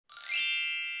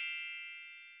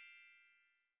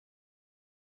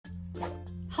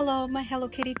Hello my Hello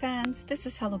Kitty fans, this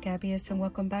is Hello Gabbius and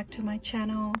welcome back to my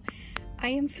channel. I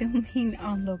am filming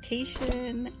on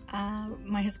location.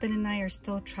 My husband and I are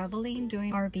still traveling,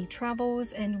 doing RV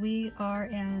travels, and we are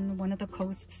in one of the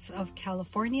coasts of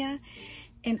California.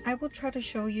 And I will try to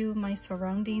show you my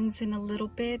surroundings in a little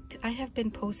bit. I have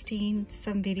been posting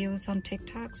some videos on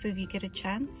TikTok, so if you get a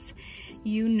chance,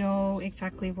 you know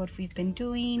exactly what we've been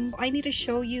doing. I need to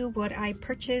show you what I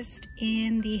purchased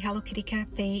in the Hello Kitty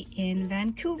Cafe in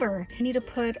Vancouver. I need to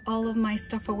put all of my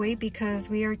stuff away because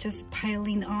we are just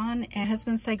piling on, and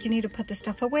husband's like, you need to put the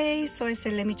stuff away. So I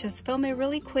said, let me just film it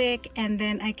really quick and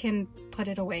then I can put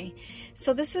it away.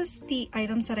 So this is the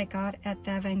items that I got at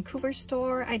the Vancouver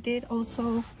store. I did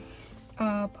also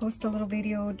post a little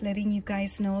video letting you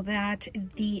guys know that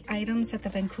the items at the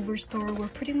Vancouver store were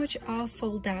pretty much all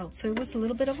sold out, so it was a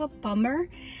little bit of a bummer.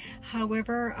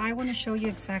 However, I want to show you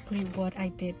exactly what I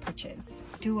did purchase.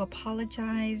 I do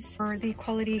apologize for the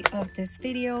quality of this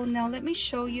video. Now let me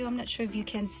show you. I'm not sure if you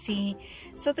can see.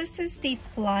 So this is the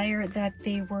flyer that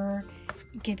they were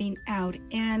giving out,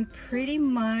 and pretty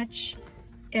much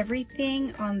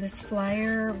everything on this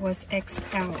flyer was X'd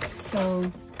out. So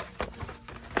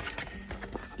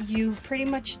you pretty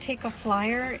much take a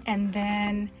flyer and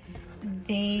then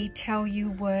they tell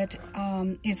you what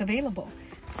is available.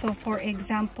 So for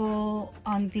example,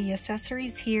 on the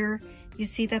accessories here, you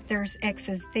see that there's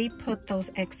X's. They put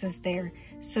those X's there,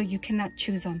 so you cannot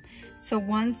choose them. So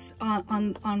once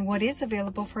on what is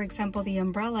available, for example, the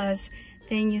umbrellas,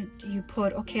 then you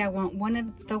put, okay, I want one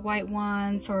of the white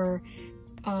ones, or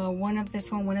one of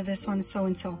this one, so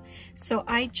and so. So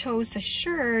I chose a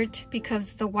shirt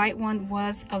because the white one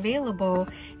was available,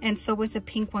 and so was the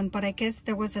pink one, but I guess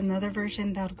there was another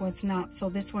version that was not, so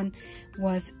this one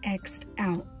was X'd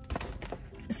out.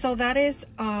 So that is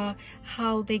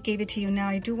how they gave it to you. Now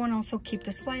I do want to also keep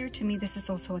this flyer. To me, this is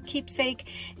also a keepsake.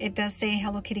 It does say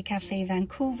Hello Kitty Cafe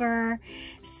Vancouver.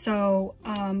 So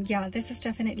yeah, this is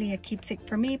definitely a keepsake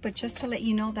for me, but just to let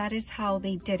you know, that is how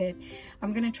they did it.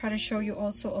 I'm going to try to show you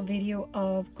also a video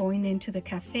of going into the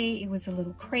cafe. It was a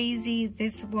little crazy.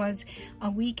 This was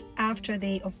a week after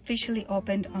they officially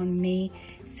opened on May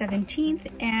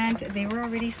 17th, and they were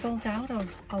already sold out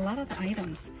of a lot of the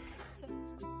items.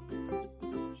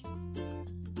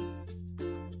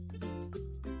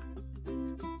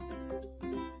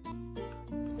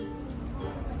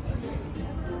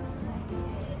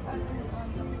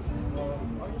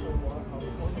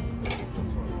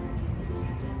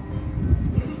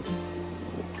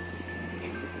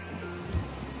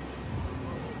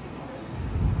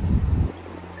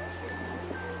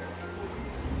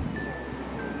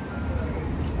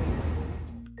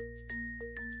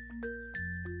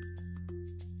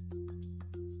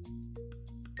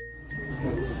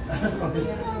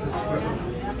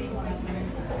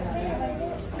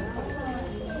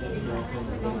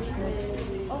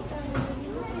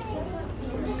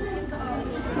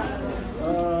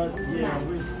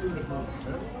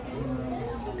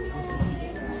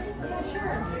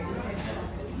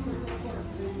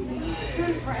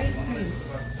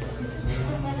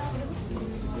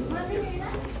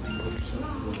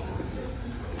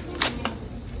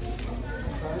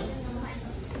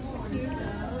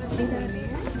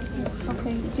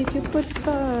 Okay, did you put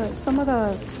some of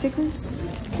the stickers?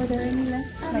 Were there any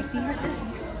left? Like these?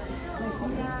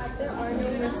 There are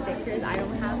no more stickers. I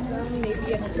don't have them.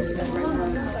 Maybe in a different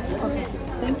room. Okay,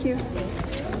 thank you.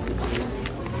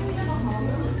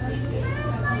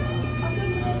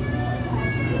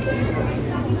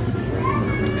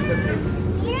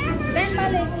 Ven,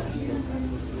 vale.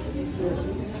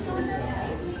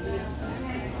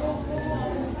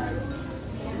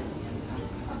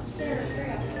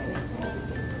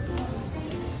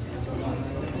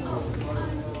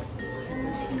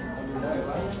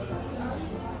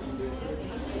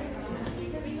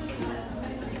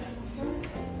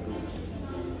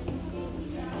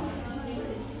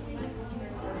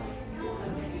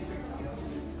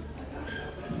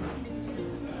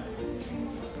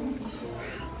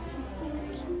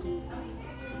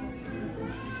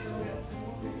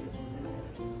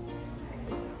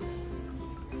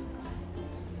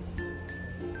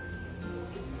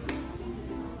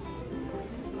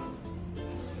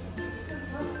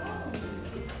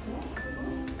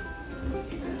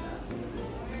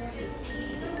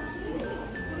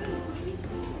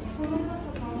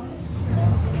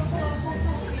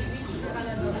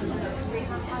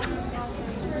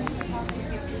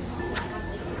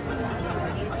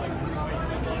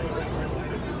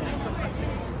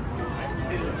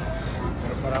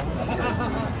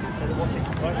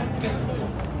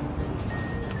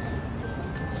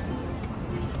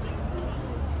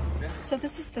 So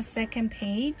this is the second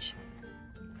page.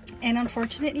 And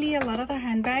unfortunately, a lot of the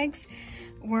handbags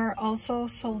were also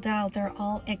sold out. They're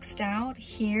all X'd out.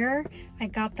 Here, I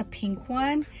got the pink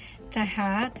one. The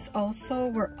hats also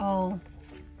were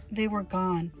they were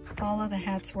gone. All of the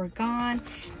hats were gone.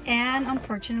 And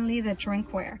unfortunately, the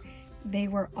drinkware, they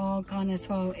were all gone as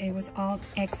well. It was all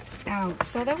X'd out.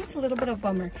 So that was a little bit of a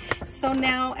bummer. So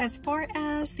now, as far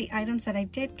as the items that I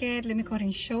did get, let me go ahead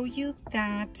and show you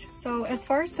that. So as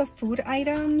far as the food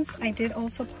items, I did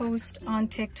also post on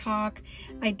TikTok.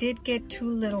 I did get 2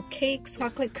 little cakes,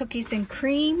 chocolate cookies and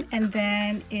cream, and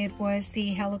then it was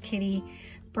the Hello Kitty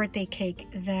birthday cake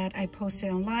that I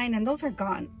posted online, and those are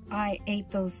gone. I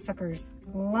ate those suckers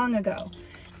long ago.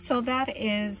 So that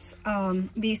is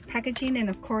these packaging, and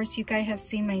of course you guys have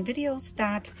seen my videos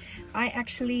that I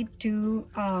actually do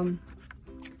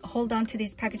hold on to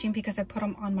these packaging because I put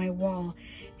them on my wall.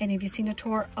 And if you've seen a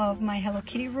tour of my Hello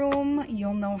Kitty room,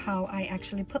 you'll know how I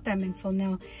actually put them in. So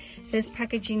now this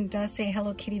packaging does say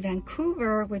Hello Kitty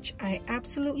Vancouver, which I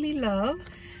absolutely love.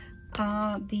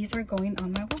 These are going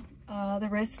on my wall. The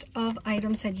rest of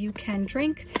items that you can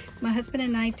drink, my husband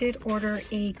and I did order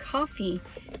a coffee,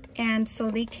 and so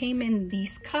they came in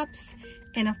these cups,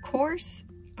 and of course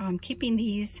I'm keeping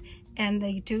these, and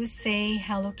they do say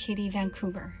Hello Kitty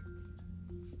Vancouver,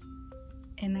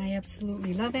 and I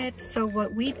absolutely love it. So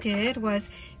what we did was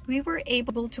we were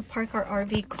able to park our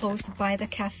RV close by the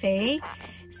cafe.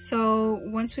 So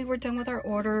once we were done with our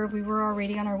order, we were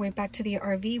already on our way back to the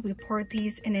RV. We poured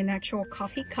these in an actual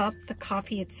coffee cup, the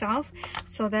coffee itself,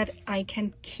 so that I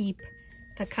can keep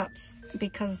the cups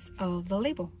because of the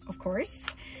label, of course.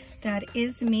 That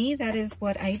is me, that is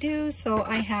what I do. So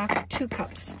I have 2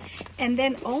 cups. And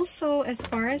then also, as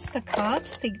far as the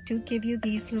cups, they do give you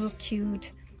these little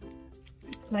cute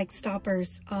like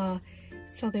stoppers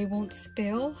so they won't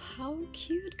spill. How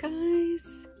cute,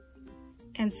 guys.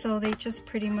 And so they just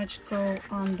pretty much go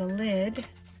on the lid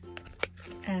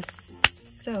as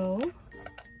so.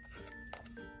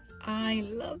 I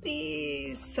love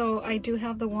these. So I do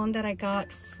have the one that I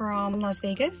got from Las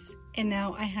Vegas, and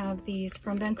now I have these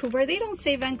from Vancouver. They don't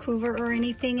say Vancouver or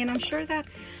anything, and I'm sure that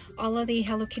all of the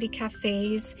Hello Kitty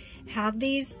cafes have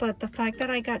these, but the fact that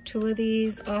I got 2 of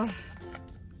these,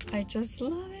 I just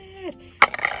love it.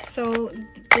 So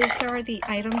these are the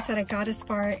items that I got as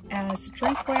far as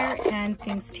drinkware and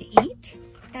things to eat.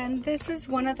 And this is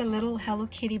one of the little Hello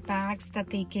Kitty bags that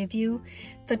they give you.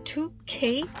 The 2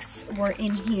 cakes were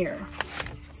in here.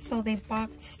 So they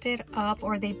boxed it up,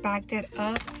 or they bagged it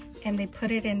up, and they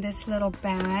put it in this little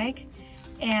bag.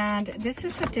 And this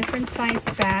is a different size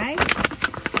bag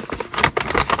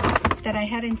that I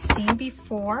hadn't seen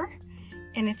before.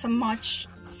 And it's a much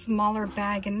smaller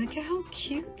bag, and look at how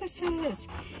cute this is.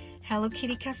 Hello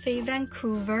Kitty Cafe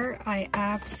Vancouver. I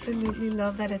absolutely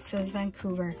love that it says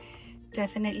Vancouver.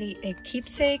 Definitely a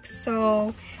keepsake.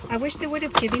 So I wish they would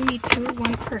have given me 2,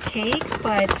 1 per cake,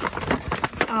 but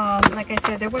like I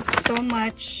said, there was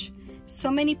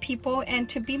so many people, and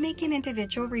to be making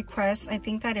individual requests, I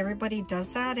think that everybody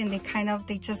does that, and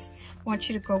they just want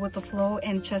you to go with the flow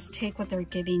and just take what they're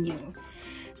giving you.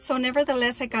 So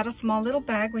nevertheless, I got a small little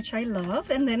bag, which I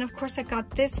love. And then of course I got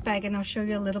this bag, and I'll show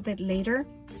you a little bit later.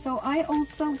 So I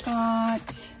also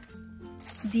got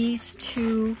these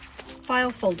 2 file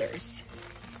folders.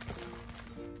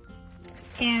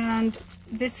 And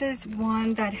this is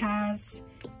one that has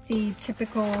the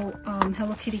typical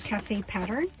Hello Kitty Cafe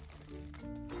pattern.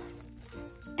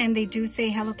 And they do say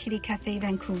Hello Kitty Cafe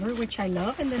Vancouver, which I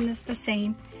love. And then it's the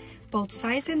same both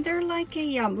sides, and they're like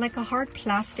a hard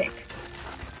plastic.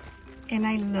 And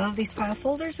I love these file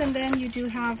folders. And then you do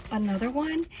have another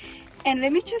one. And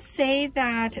let me just say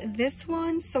that this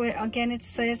one, so again, it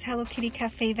says Hello Kitty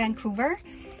Cafe Vancouver.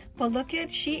 But look at,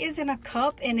 she is in a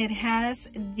cup, and it has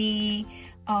the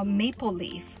maple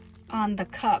leaf on the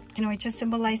cup. You know, it just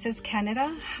symbolizes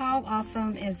Canada. How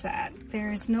awesome is that?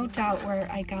 There is no doubt where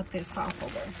I got this file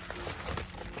folder.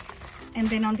 And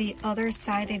then on the other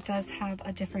side, it does have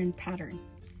a different pattern.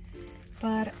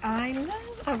 But I'm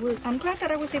glad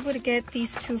that I was able to get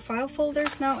these 2 file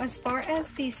folders. Now, as far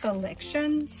as the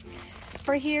selections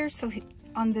for here, so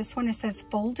on this one it says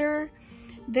folder,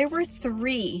 there were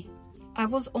 3. I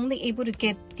was only able to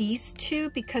get these 2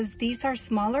 because these are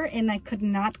smaller and I could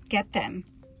not get them.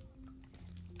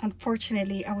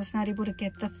 Unfortunately, I was not able to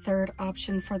get the 3rd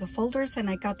option for the folders, and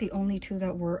I got the only 2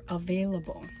 that were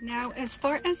available. Now, as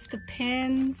far as the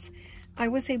pins, I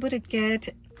was able to get,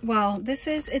 well, it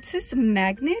says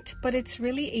magnet, but it's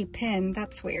really a pin.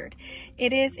 That's weird.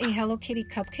 It is a Hello Kitty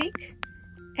cupcake.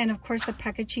 And of course, the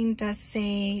packaging does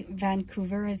say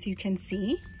Vancouver, as you can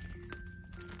see.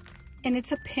 And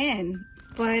it's a pin.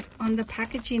 but on the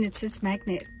packaging it says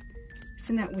magnet.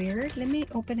 Isn't that weird? Let me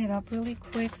open it up really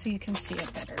quick so you can see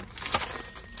it better.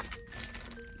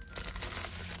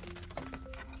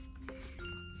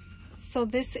 So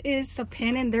this is the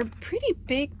pen, and they're pretty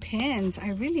big pens. I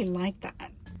really like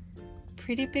that.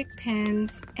 Pretty big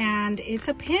pens, and it's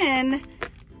a pen,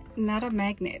 not a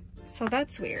magnet. So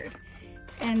that's weird.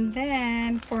 And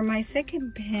then for my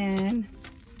second pen,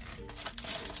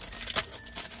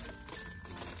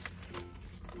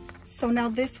 so now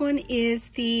this one is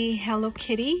the Hello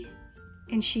Kitty,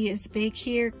 and she is big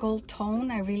here, gold tone.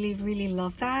 I really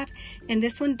love that. And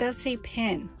this one does say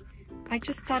pen. I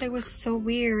just thought it was so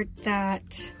weird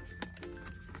that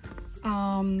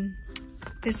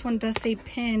this one does say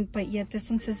pen, but yet this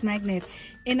one says magnet.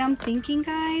 And I'm thinking,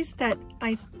 guys, that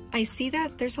I see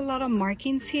that there's a lot of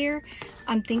markings here.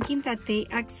 I'm thinking that they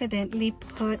accidentally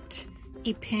put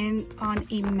a pen on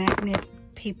a magnet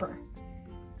paper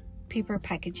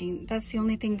packaging. That's the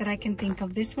only thing that I can think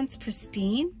of. This one's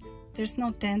pristine. There's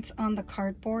no dents on the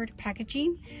cardboard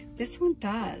packaging. This one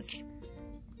does.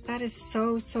 That is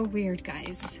so weird,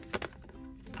 guys.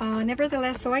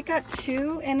 Nevertheless, so I got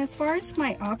two, and as far as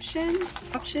my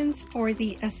options for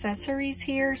the accessories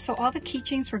here, so all the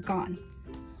keychains were gone.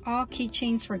 All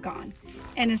keychains were gone.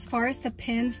 And as far as the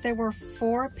pins, there were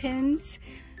 4 pins,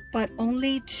 but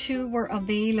only 2 were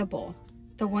available.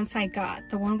 The ones I got.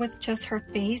 The one with just her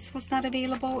face was not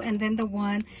available, and then the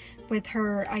one with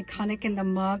her iconic in the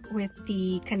mug with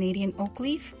the Canadian oak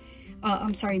leaf,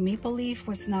 maple leaf,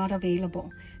 was not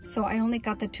available. So I only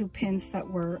got the 2 pins that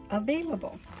were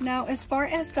available. Now, as far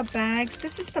as the bags,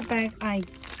 this is the bag I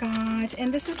got,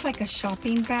 and this is like a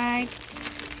shopping bag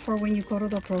for when you go to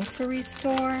the grocery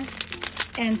store.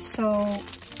 And so,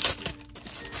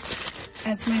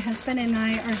 as my husband and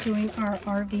I are doing our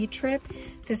RV trip,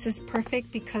 this is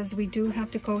perfect because we do have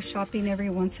to go shopping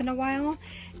every once in a while,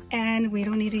 and we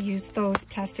don't need to use those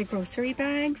plastic grocery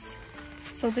bags.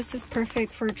 So this is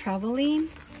perfect for traveling.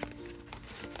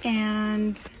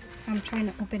 And I'm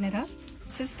trying to open it up.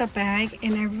 This is the bag,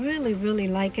 and I really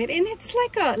like it. And it's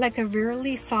like a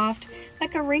really soft,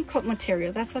 like a raincoat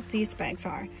material. That's what these bags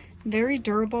are. Very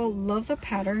durable. Love the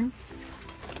pattern.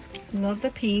 Love the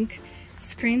pink.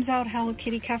 Screams out Hello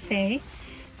Kitty Cafe.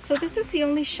 So this is the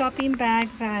only shopping bag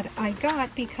that I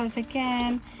got because,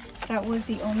 again, that was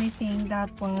the only thing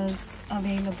that was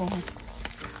available.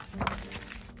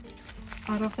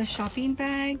 Out of the shopping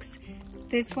bags,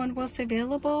 this one was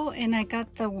available, and I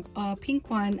got the pink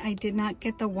one. I did not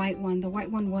get the white one. The white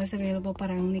one was available, but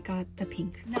I only got the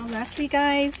pink. Now, lastly,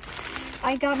 guys,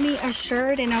 I got me a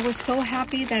shirt, and I was so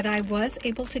happy that I was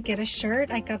able to get a shirt.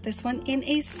 I got this one in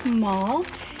a small,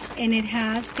 and it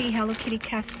has the Hello Kitty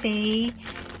Cafe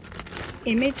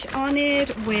image on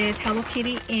it with Hello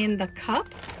Kitty in the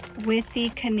cup with the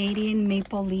Canadian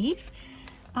maple leaf.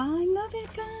 I love it,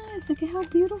 guys. Look at how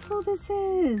beautiful this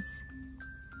is.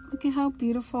 Look at how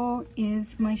beautiful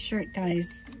is my shirt,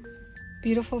 guys.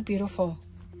 Beautiful.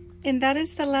 And that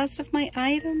is the last of my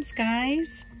items,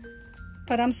 guys.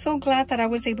 But I'm so glad that I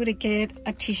was able to get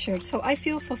a t-shirt. So I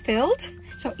feel fulfilled.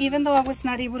 So even though I was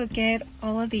not able to get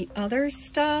all of the other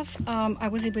stuff, I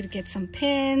was able to get some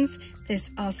pins, this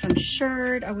awesome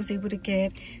shirt. I was able to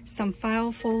get some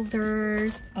file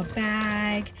folders, a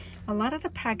bag, a lot of the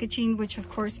packaging, which of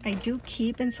course I do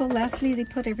keep. And so lastly, they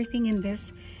put everything in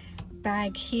this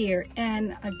bag here.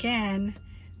 And again,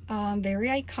 very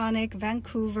iconic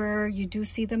Vancouver. You do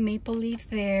see the maple leaf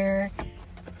there.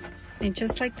 And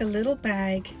just like the little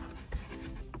bag,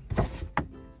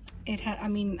 it had, I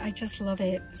mean, I just love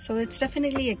it. So it's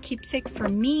definitely a keepsake for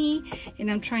me,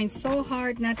 and I'm trying so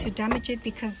hard not to damage it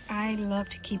because I love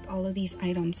to keep all of these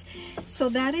items. So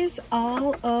that is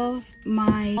all of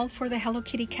my haul for the Hello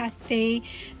Kitty Cafe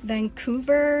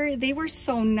Vancouver. They were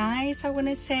so nice, I want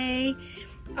to say.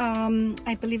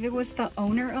 I believe it was the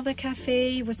owner of the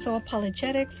cafe. He was so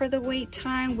apologetic for the wait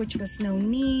time, which was no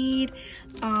need.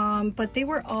 But they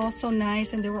were all so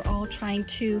nice, and they were all trying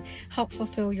to help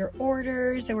fulfill your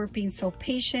orders. They were being so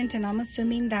patient, and I'm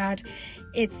assuming that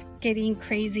it's getting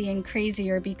crazy and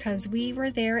crazier because we were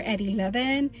there at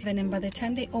 11, and by the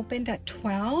time they opened at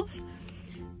 12,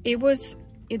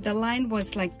 the line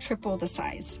was like triple the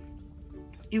size.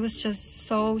 It was just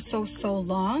so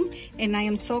long, and I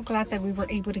am so glad that we were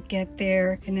able to get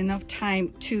there in enough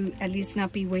time to at least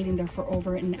not be waiting there for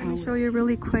over an hour. Let me show you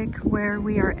really quick where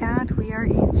we are at. We are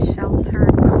in Shelter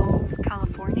Cove,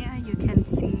 California. You can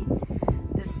see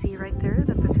the sea right there,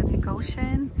 the Pacific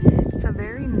Ocean. It's a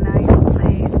very nice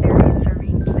place, very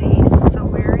serene place. So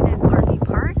we're in an RV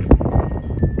park,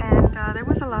 and there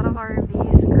was a lot of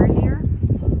RVs earlier,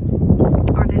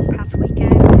 or this past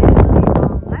weekend, and they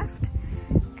all left.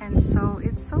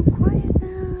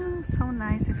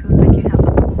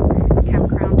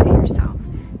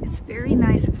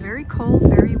 cold,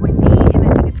 very windy, and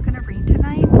I think it's gonna rain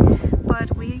tonight.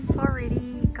 But we've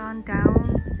already gone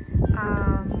down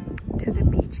to the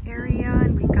beach area,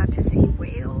 and we got to see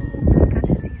whales, we got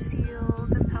to see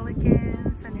seals and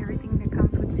pelicans and everything that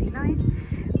comes with sea life,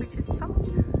 which is so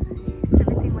nice.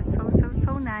 Everything was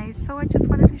so nice. So I just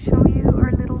wanted to show you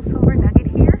our little silver nugget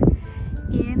here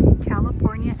in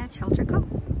California at Shelter Cove.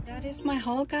 That is my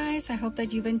haul, guys. I hope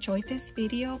that you've enjoyed this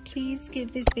video. Please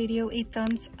give this video a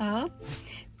thumbs up.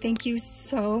 Thank you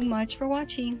so much for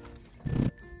watching.